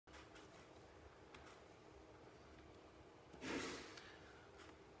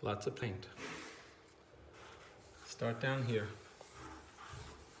Lots of paint. Start down here.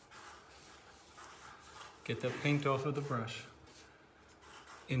 Get that paint off of the brush.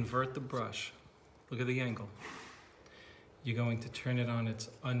 Invert the brush. Look at the angle. You're going to turn it on its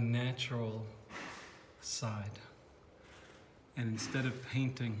unnatural side. And instead of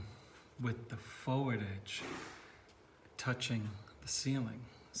painting with the forward edge touching the ceiling,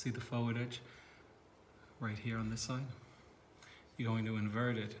 see the forward edge right here on this side? You're going to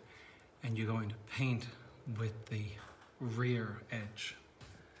invert it and you're going to paint with the rear edge.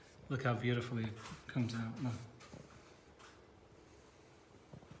 Look how beautifully it comes out. Look.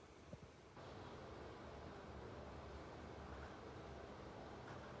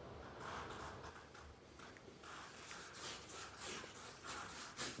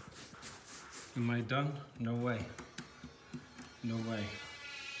 Am I done? No way. No way.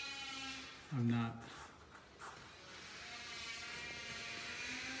 I'm not.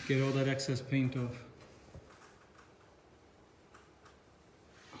 Get all that excess paint off.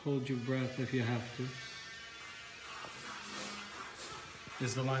 Hold your breath if you have to.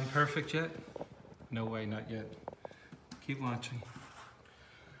 Is the line perfect yet? No way, not yet. Keep watching.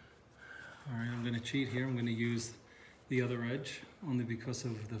 All right, I'm gonna cheat here. I'm gonna use the other edge only because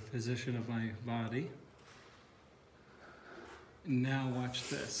of the position of my body. Now watch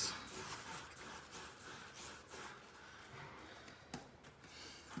this.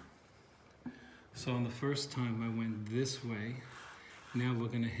 So on the first time I went this way, now we're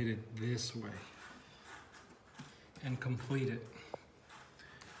gonna hit it this way and complete it.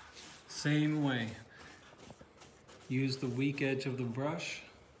 Same way. Use the weak edge of the brush,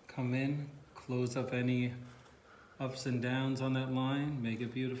 come in, close up any ups and downs on that line, make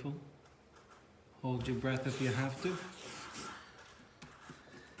it beautiful. Hold your breath if you have to.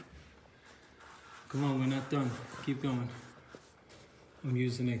 Come on, we're not done. Keep going. I'm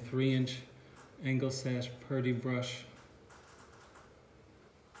using a 3-inch angle sash purdy brush.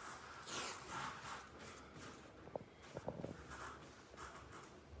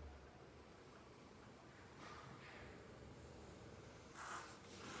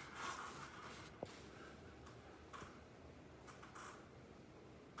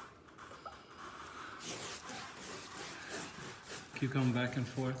 Keep going back and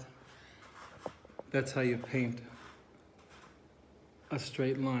forth. That's how you paint a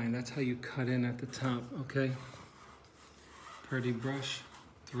straight line. That's how you cut in at the top, okay? Purdy brush,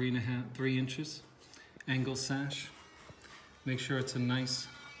 3 inches, angle sash. Make sure it's a nice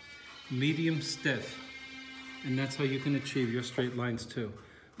medium stiff, and that's how you can achieve your straight lines too.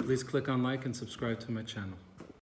 Please click on like and subscribe to my channel.